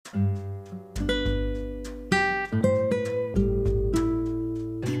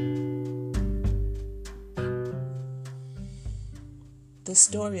the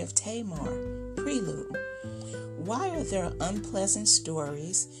story of Tamar, prelude. Why are there unpleasant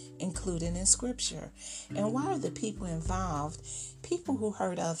stories included in Scripture? And why are the people involved people who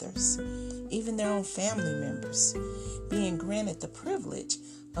hurt others, even their own family members, being granted the privilege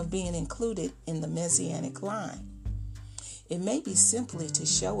of being included in the Messianic line? It may be simply to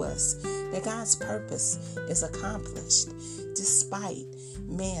show us that God's purpose is accomplished despite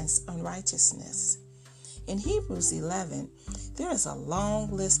man's unrighteousness. In Hebrews 11, there is a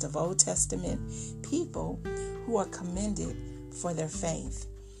long list of Old Testament people who are commended for their faith.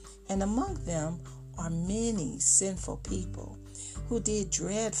 And among them are many sinful people who did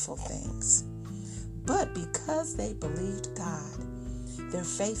dreadful things. But because they believed God, their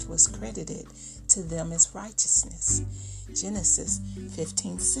faith was credited to them as righteousness. Genesis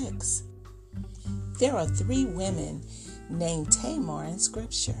 15:6. There are 3 women named Tamar in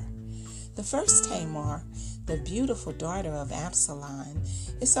Scripture. The first Tamar, the beautiful daughter of Absalom,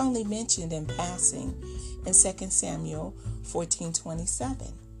 is only mentioned in passing in 2 Samuel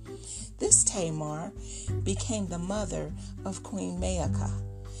 14:27. This Tamar became the mother of Queen Maacah,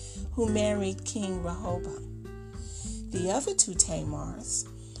 who married King Rehoboam. The other 2 Tamars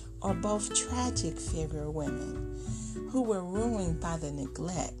are both tragic figure women who were ruined by the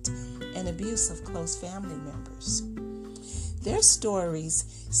neglect and abuse of close family members. Their stories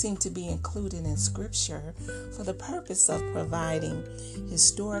seem to be included in Scripture for the purpose of providing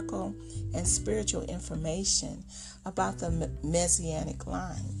historical and spiritual information about the Messianic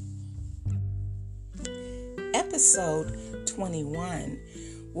line. Episode 21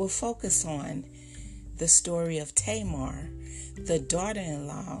 will focus on the story of Tamar, the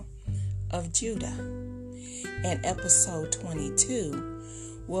daughter-in-law of Judah. And episode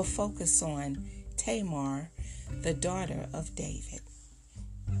 22 will focus on Tamar, the daughter of David.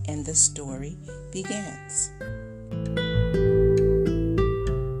 And the story begins.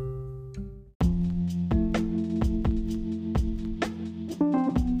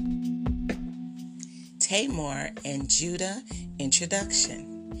 Tamar and Judah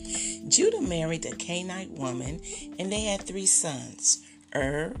introduction. Judah married a Canaanite woman, and they had 3 sons,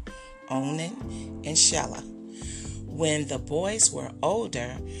 Onan, and Shelah. When the boys were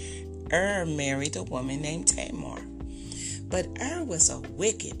older, married a woman named Tamar. But was a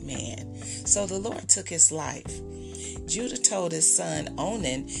wicked man, so the Lord took his life. Judah told his son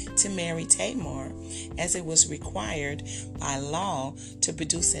Onan to marry Tamar, as it was required by law to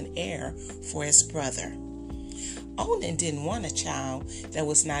produce an heir for his brother. Onan didn't want a child that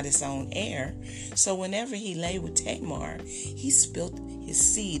was not his own heir, so whenever he lay with Tamar, he spilt his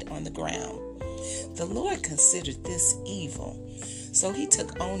seed on the ground. The Lord considered this evil, so he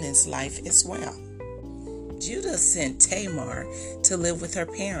took Onan's life as well. Judah sent Tamar to live with her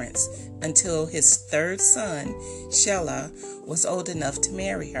parents until his 3rd son, Shelah, was old enough to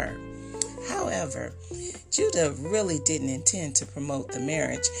marry her. However, Judah really didn't intend to promote the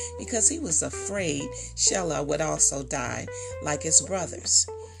marriage because he was afraid Shelah would also die like his brothers.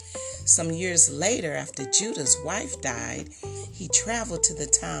 Some years later, after Judah's wife died, he traveled to the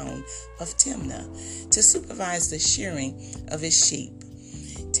town of Timnah to supervise the shearing of his sheep.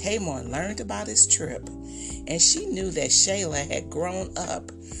 Tamar learned about his trip, and she knew that Shelah had grown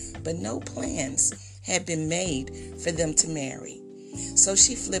up, but no plans had been made for them to marry. So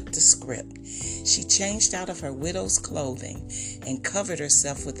she flipped the script. She changed out of her widow's clothing and covered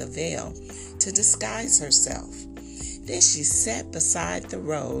herself with a veil to disguise herself. Then she sat beside the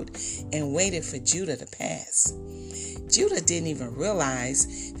road and waited for Judah to pass. Judah didn't even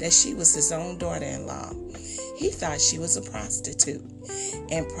realize that she was his own daughter-in-law. He thought she was a prostitute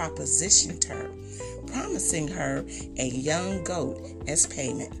and propositioned her, promising her a young goat as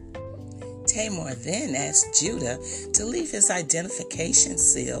payment. Tamar then asked Judah to leave his identification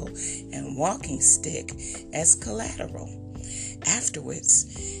seal and walking stick as collateral. Afterwards,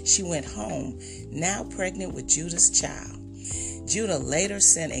 she went home, now pregnant with Judah's child. Judah later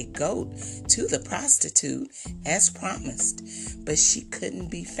sent a goat to the prostitute as promised, but she couldn't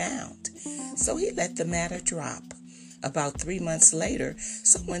be found, so he let the matter drop. About 3 months later,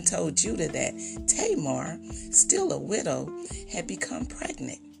 someone told Judah that Tamar, still a widow, had become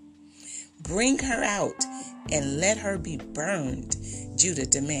pregnant. "Bring her out and let her be burned," Judah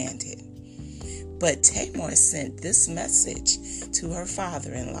demanded. But Tamar sent this message to her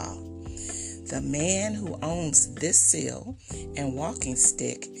father-in-law: "The man who owns this seal and walking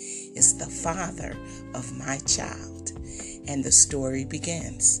stick is the father of my child." And the story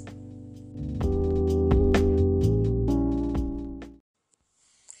begins.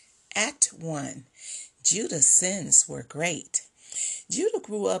 Act 1. Judah's sins were great. Judah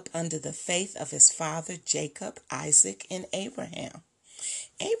grew up under the faith of his father Jacob, Isaac, and Abraham.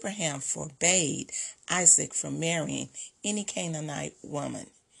 Abraham forbade Isaac from marrying any Canaanite woman.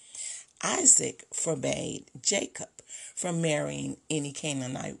 Isaac forbade Jacob from marrying any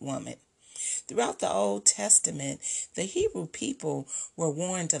Canaanite woman. Throughout the Old Testament, the Hebrew people were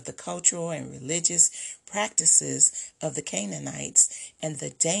warned of the cultural and religious practices of the Canaanites and the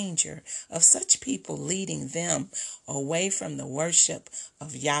danger of such people leading them away from the worship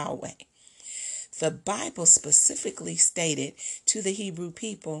of Yahweh. The Bible specifically stated to the Hebrew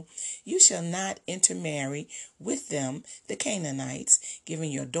people, "You shall not intermarry with them, the Canaanites,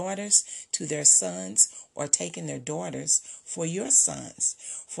 giving your daughters to their sons or taking their daughters for your sons,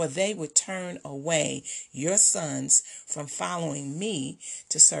 for they would turn away your sons from following me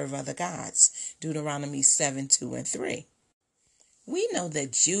to serve other gods." Deuteronomy 7:2-3. We know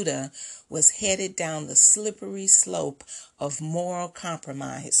that Judah was headed down the slippery slope of moral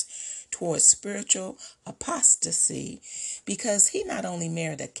compromise towards spiritual apostasy because he not only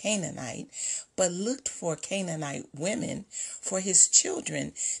married a Canaanite, but looked for Canaanite women for his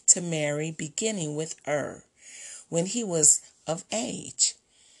children to marry, beginning with when he was of age.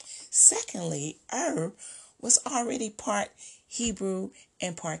 Secondly, was already part Hebrew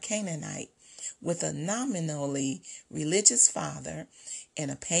and part Canaanite, with a nominally religious father and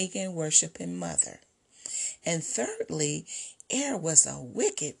a pagan worshiping mother. And thirdly, was a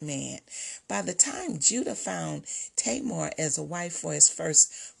wicked man. By the time Judah found Tamar as a wife for his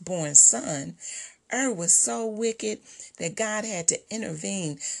firstborn son, was so wicked that God had to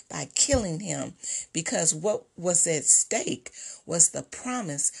intervene by killing him, because what was at stake was the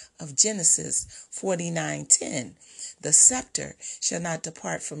promise of Genesis 49:10. The scepter shall not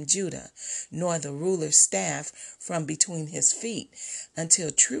depart from Judah, nor the ruler's staff from between his feet,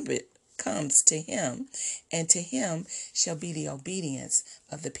 until tribute comes to him, and to him shall be the obedience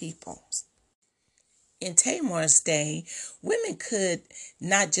of the peoples. In Tamar's day, women could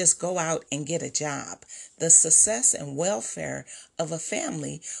not just go out and get a job. The success and welfare of a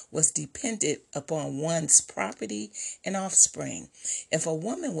family was dependent upon one's property and offspring. If a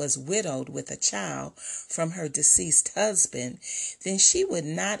woman was widowed with a child from her deceased husband, then she would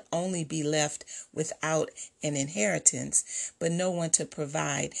not only be left without an inheritance, but no one to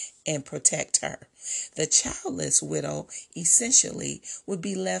provide and protect her. The childless widow essentially would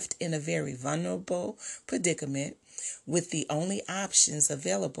be left in a very vulnerable predicament, with the only options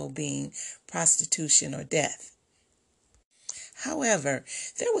available being prostitution or death. However,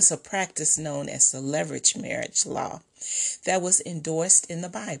 there was a practice known as the leverage marriage law that was endorsed in the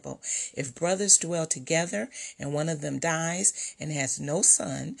Bible. If brothers dwell together and one of them dies and has no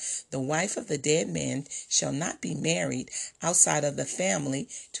son, the wife of the dead man shall not be married outside of the family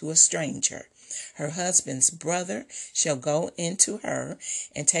to a stranger. Her husband's brother shall go into her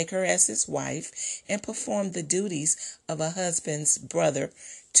and take her as his wife and perform the duties of a husband's brother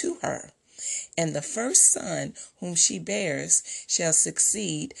to her. And the first son whom she bears shall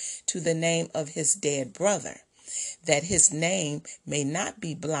succeed to the name of his dead brother, that his name may not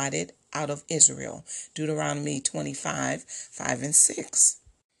be blotted out of Israel. Deuteronomy 25:5-6.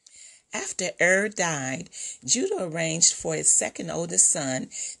 After died, Judah arranged for his second oldest son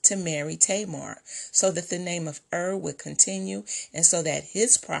to marry Tamar, so that the name of would continue and so that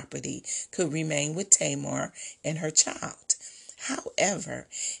his property could remain with Tamar and her child. However,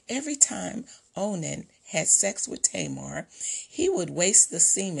 every time Onan had sex with Tamar, he would waste the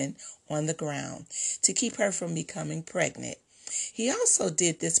semen on the ground to keep her from becoming pregnant. He also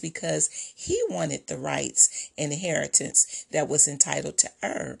did this because he wanted the rights and inheritance that was entitled to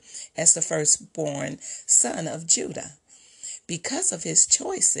as the firstborn son of Judah. Because of his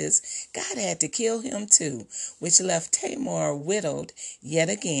choices, God had to kill him too, which left Tamar widowed yet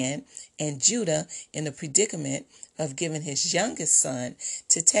again, and Judah in the predicament of giving his youngest son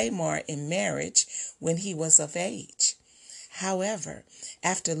to Tamar in marriage when he was of age. However,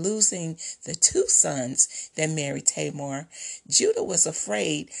 after losing the two sons that married Tamar, Judah was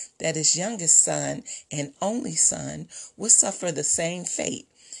afraid that his youngest son and only son would suffer the same fate,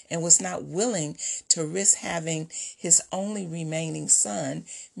 and was not willing to risk having his only remaining son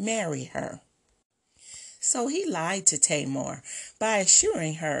marry her. So he lied to Tamar by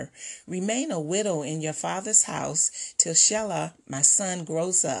assuring her, "Remain a widow in your father's house till Shelah, my son,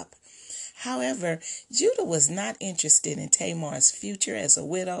 grows up." However, Judah was not interested in Tamar's future as a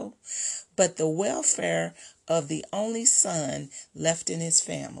widow, but the welfare of the only son left in his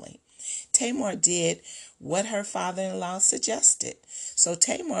family. Tamar did what her father-in-law suggested, so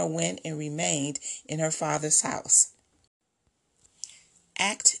Tamar went and remained in her father's house.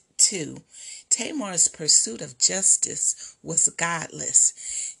 Act 2, Tamar's pursuit of justice was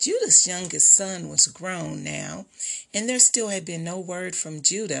godless. Judah's youngest son was grown now, and there still had been no word from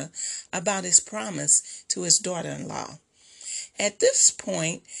Judah about his promise to his daughter-in-law. At this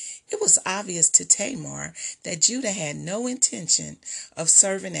point, it was obvious to Tamar that Judah had no intention of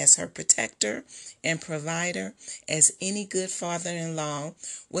serving as her protector and provider, as any good father-in-law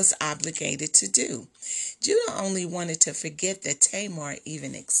was obligated to do. Judah only wanted to forget that Tamar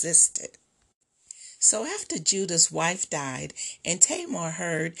even existed. So after Judah's wife died and Tamar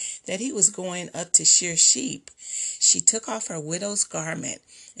heard that he was going up to shear sheep, she took off her widow's garment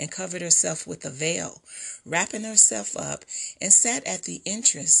and covered herself with a veil, wrapping herself up, and sat at the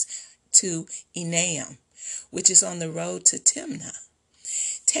entrance to Enaim, which is on the road to Timnah.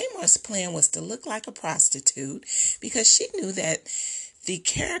 Tamar's plan was to look like a prostitute because she knew that the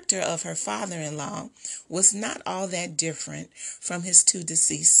character of her father-in-law was not all that different from his two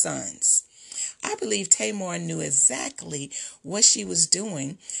deceased sons. I believe Tamar knew exactly what she was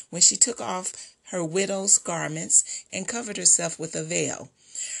doing when she took off her widow's garments and covered herself with a veil.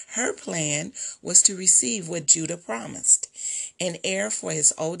 Her plan was to receive what Judah promised, an heir for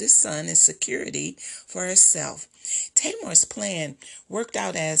his oldest son and security for herself. Tamar's plan worked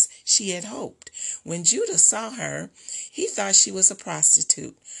out as she had hoped. When Judah saw her, he thought she was a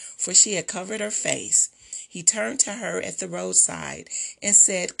prostitute, for she had covered her face. He turned to her at the roadside and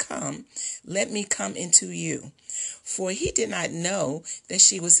said, "Come, let me come into you," for he did not know that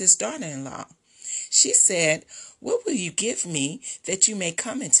she was his daughter-in-law. She said, "What will you give me that you may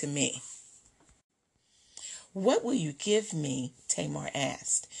come into me?" "What will you give me?" Tamar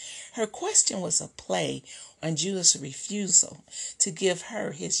asked. Her question was a play on Judah's refusal to give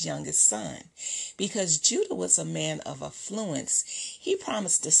her his youngest son. Because Judah was a man of affluence, he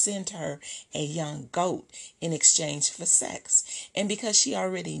promised to send her a young goat in exchange for sex. And because she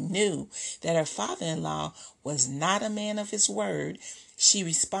already knew that her father-in-law was not a man of his word, she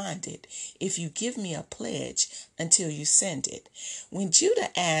responded, "If you give me a pledge until you send it." When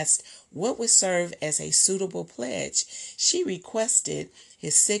Judah asked what would serve as a suitable pledge, she requested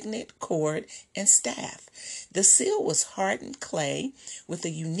his signet, cord, and staff. The seal was hardened clay with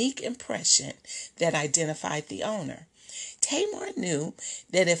a unique impression that identified the owner. Tamar knew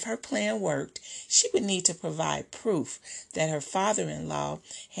that if her plan worked, she would need to provide proof that her father-in-law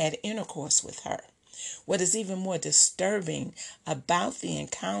had intercourse with her. What is even more disturbing about the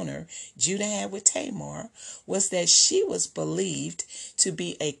encounter Judah had with Tamar was that she was believed to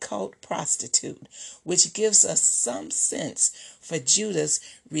be a cult prostitute, which gives us some sense for Judah's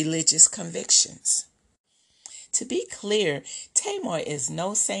religious convictions. To be clear, Tamar is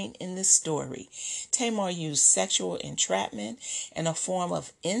no saint in this story. Tamar used sexual entrapment and a form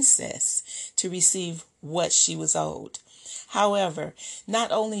of incest to receive what she was owed. However,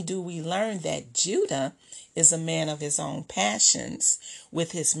 not only do we learn that Judah is a man of his own passions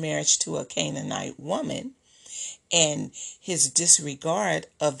with his marriage to a Canaanite woman and his disregard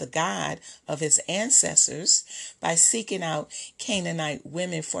of the God of his ancestors by seeking out Canaanite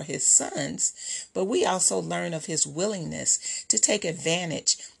women for his sons, but we also learn of his willingness to take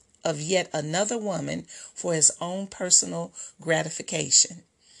advantage of yet another woman for his own personal gratification.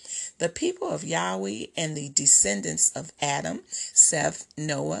 The people of Yahweh and the descendants of Adam, Seth,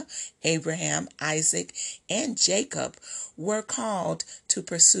 Noah, Abraham, Isaac, and Jacob were called to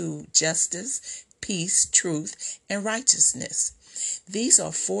pursue justice, peace, truth, and righteousness. These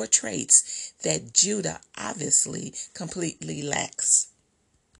are four traits that Judah obviously completely lacks.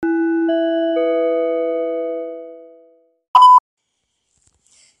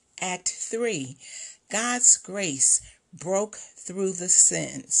 Act 3. God's grace broke through the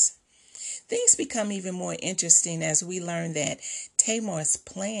sins. Things become even more interesting as we learn that Tamar's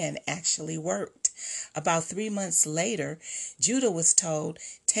plan actually worked. About 3 months later, Judah was told,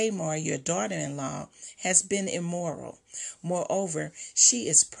 "Tamar, your daughter-in-law, has been immoral. Moreover, she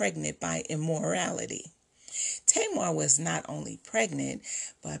is pregnant by immorality." Tamar was not only pregnant,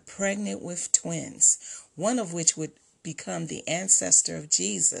 but pregnant with twins, one of which would become the ancestor of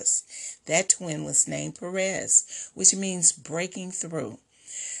Jesus. That twin was named Perez, which means breaking through.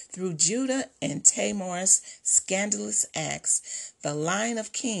 Through Judah and Tamar's scandalous acts, the line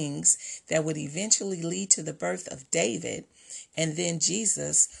of kings that would eventually lead to the birth of David and then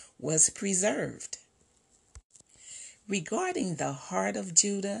Jesus was preserved. Regarding the heart of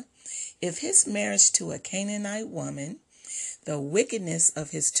Judah, if his marriage to a Canaanite woman, the wickedness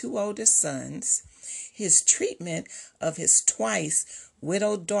of his two older sons, his treatment of his twice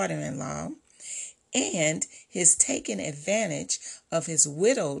widowed daughter-in-law, and his taking advantage of his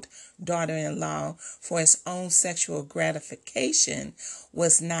widowed daughter-in-law for his own sexual gratification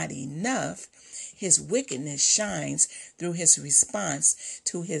was not enough, his wickedness shines through his response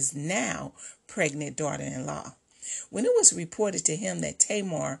to his now pregnant daughter-in-law. When it was reported to him that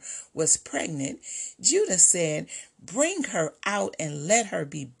Tamar was pregnant, Judah said, "Bring her out and let her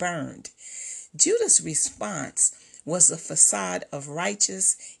be burned." Judah's response was a facade of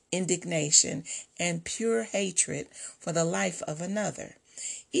righteous indignation and pure hatred for the life of another.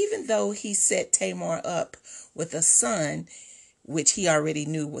 Even though he set Tamar up with a son, which he already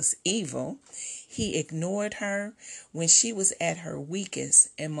knew was evil, he ignored her when she was at her weakest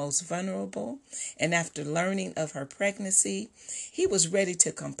and most vulnerable, and after learning of her pregnancy, he was ready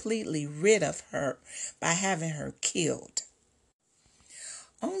to completely rid of her by having her killed.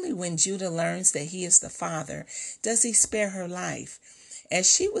 Only when Judah learns that he is the father does he spare her life. As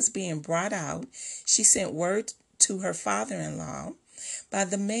she was being brought out, she sent word to her father-in-law, "By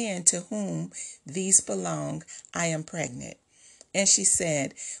the man to whom these belong, I am pregnant." And she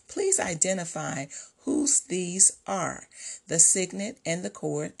said, "Please identify whose these are, the signet and the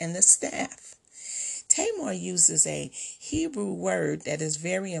cord and the staff." Tamar uses a Hebrew word that is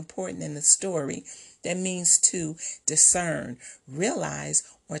very important in the story that means to discern, realize,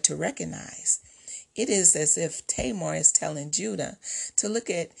 or to recognize. It is as if Tamar is telling Judah to look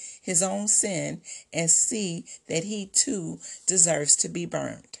at his own sin and see that he too deserves to be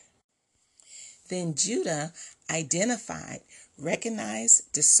burned. Then Judah identified,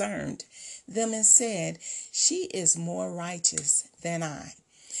 recognized, discerned them and said, "She is more righteous than I."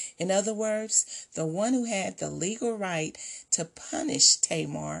 In other words, the one who had the legal right to punish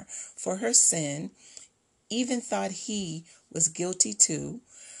Tamar for her sin, even thought he was guilty too,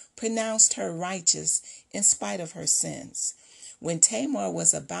 pronounced her righteous in spite of her sins. When Tamar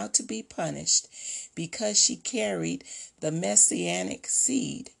was about to be punished because she carried the messianic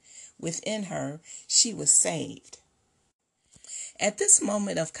seed within her, she was saved. At this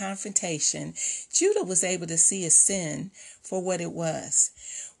moment of confrontation, Judah was able to see his sin for what it was.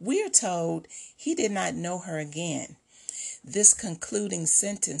 We are told he did not know her again. This concluding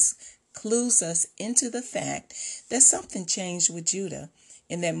sentence clues us into the fact that something changed with Judah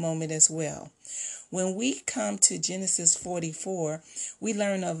in that moment as well. When we come to Genesis 44, we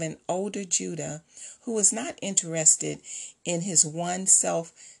learn of an older Judah who was not interested in his one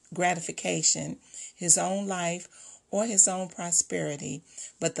self gratification, his own life, or his own prosperity,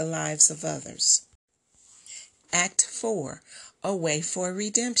 but the lives of others. Act 4, a way for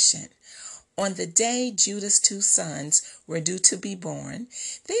redemption. On the day Judah's two sons were due to be born,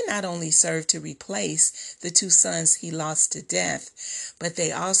 they not only served to replace the two sons he lost to death, but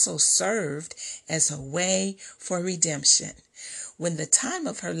they also served as a way for redemption. When the time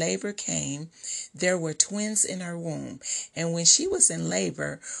of her labor came, there were twins in her womb, and when she was in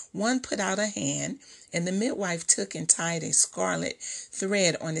labor, one put out a hand, and the midwife took and tied a scarlet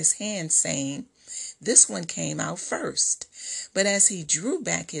thread on his hand, saying, "This one came out first." But as he drew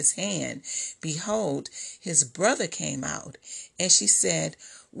back his hand, behold, his brother came out. And she said,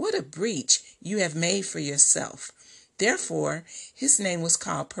 "What a breach you have made for yourself." Therefore, his name was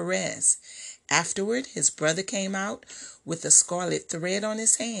called Perez. Afterward, his brother came out with a scarlet thread on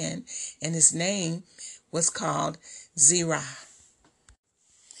his hand, and his name was called Zerah.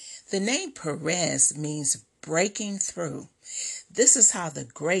 The name Perez means breaking through. This is how the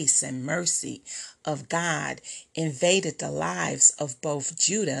grace and mercy of God invaded the lives of both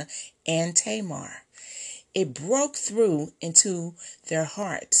Judah and Tamar. It broke through into their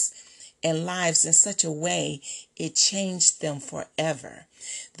hearts and lives in such a way it changed them forever.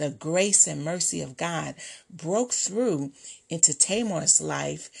 The grace and mercy of God broke through into Tamar's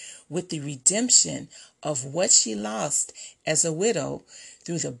life with the redemption of what she lost as a widow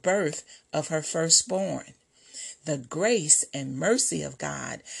through the birth of her firstborn. The grace and mercy of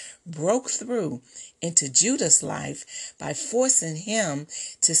God broke through into Judah's life by forcing him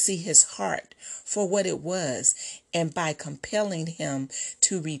to see his heart for what it was and by compelling him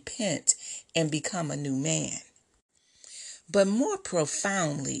to repent and become a new man. But more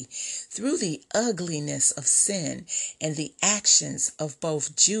profoundly, through the ugliness of sin and the actions of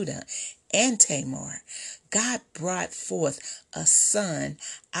both Judah and Tamar, God brought forth a son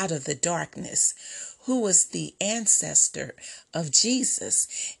out of the darkness, who was the ancestor of Jesus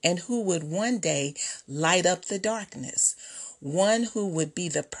and who would one day light up the darkness, one who would be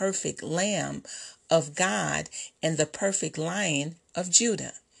the perfect Lamb of God and the perfect Lion of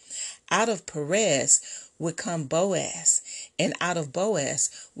Judah. Out of Perez would come Boaz, and out of Boaz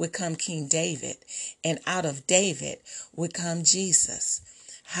would come King David, and out of David would come Jesus.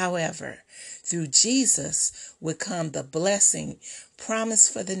 However, through Jesus would come the blessing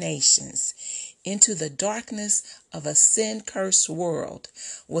promised for the nations. Into the darkness of a sin-cursed world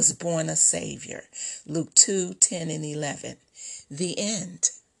was born a Savior. Luke 2:10 and 11. The end.